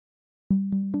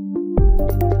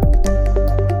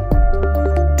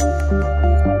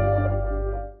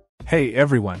Hey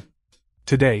everyone!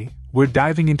 Today, we're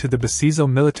diving into the Bassizo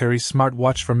military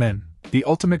smartwatch for men, the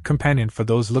ultimate companion for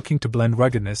those looking to blend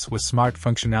ruggedness with smart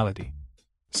functionality.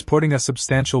 Sporting a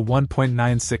substantial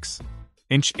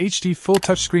 1.96-inch HD full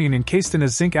touchscreen encased in a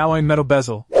zinc alloy metal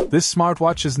bezel, this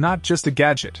smartwatch is not just a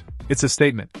gadget, it's a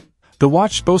statement. The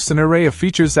watch boasts an array of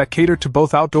features that cater to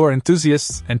both outdoor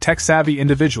enthusiasts and tech-savvy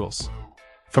individuals.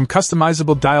 From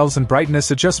customizable dials and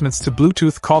brightness adjustments to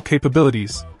Bluetooth call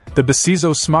capabilities, the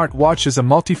Bassizo smartwatch is a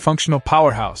multifunctional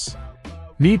powerhouse.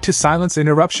 Need to silence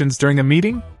interruptions during a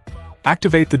meeting?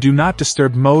 Activate the Do Not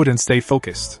Disturb mode and stay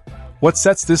focused. What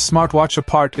sets this smartwatch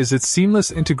apart is its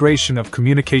seamless integration of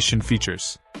communication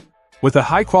features. With a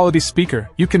high-quality speaker,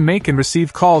 you can make and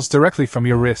receive calls directly from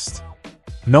your wrist.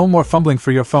 No more fumbling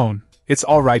for your phone, it's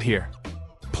all right here.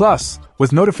 Plus,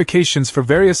 with notifications for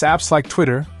various apps like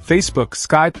Twitter, Facebook,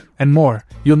 Skype, and more,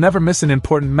 you'll never miss an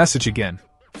important message again.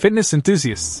 Fitness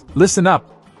enthusiasts, listen up!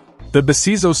 The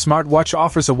Bassizo smartwatch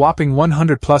offers a whopping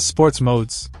 100+ sports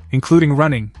modes, including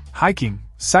running, hiking,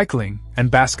 cycling,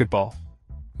 and basketball.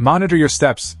 Monitor your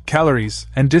steps, calories,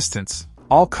 and distance,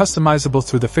 all customizable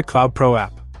through the FitCloud Pro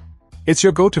app. It's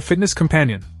your go-to fitness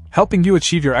companion, helping you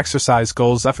achieve your exercise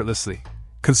goals effortlessly.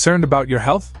 Concerned about your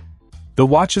health? The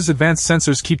watch's advanced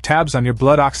sensors keep tabs on your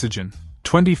blood oxygen,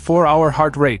 24-hour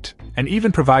heart rate, and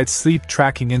even provide sleep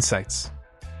tracking insights.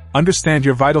 Understand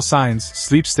your vital signs,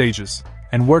 sleep stages,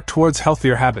 and work towards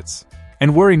healthier habits.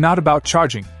 And worry not about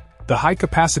charging. The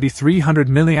high-capacity 300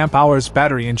 mAh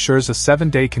battery ensures a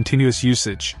 7-day continuous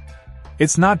usage.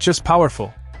 It's not just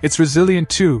powerful, it's resilient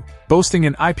too, boasting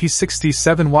an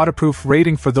IP67 waterproof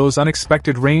rating for those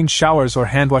unexpected rain showers or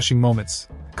hand-washing moments.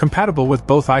 Compatible with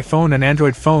both iPhone and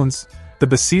Android phones, the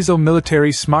Bassizo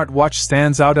military smartwatch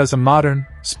stands out as a modern,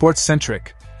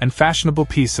 sports-centric, and fashionable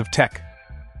piece of tech.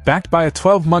 Backed by a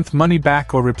 12-month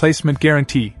money-back or replacement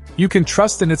guarantee, you can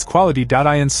trust in its quality.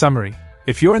 In summary,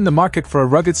 if you're in the market for a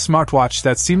rugged smartwatch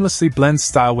that seamlessly blends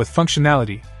style with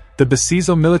functionality, the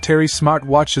Bassizo military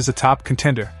smartwatch is a top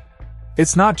contender.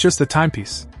 It's not just a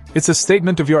timepiece, it's a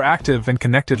statement of your active and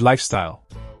connected lifestyle.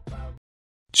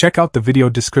 Check out the video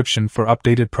description for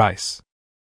updated price.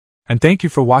 And thank you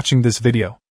for watching this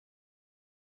video.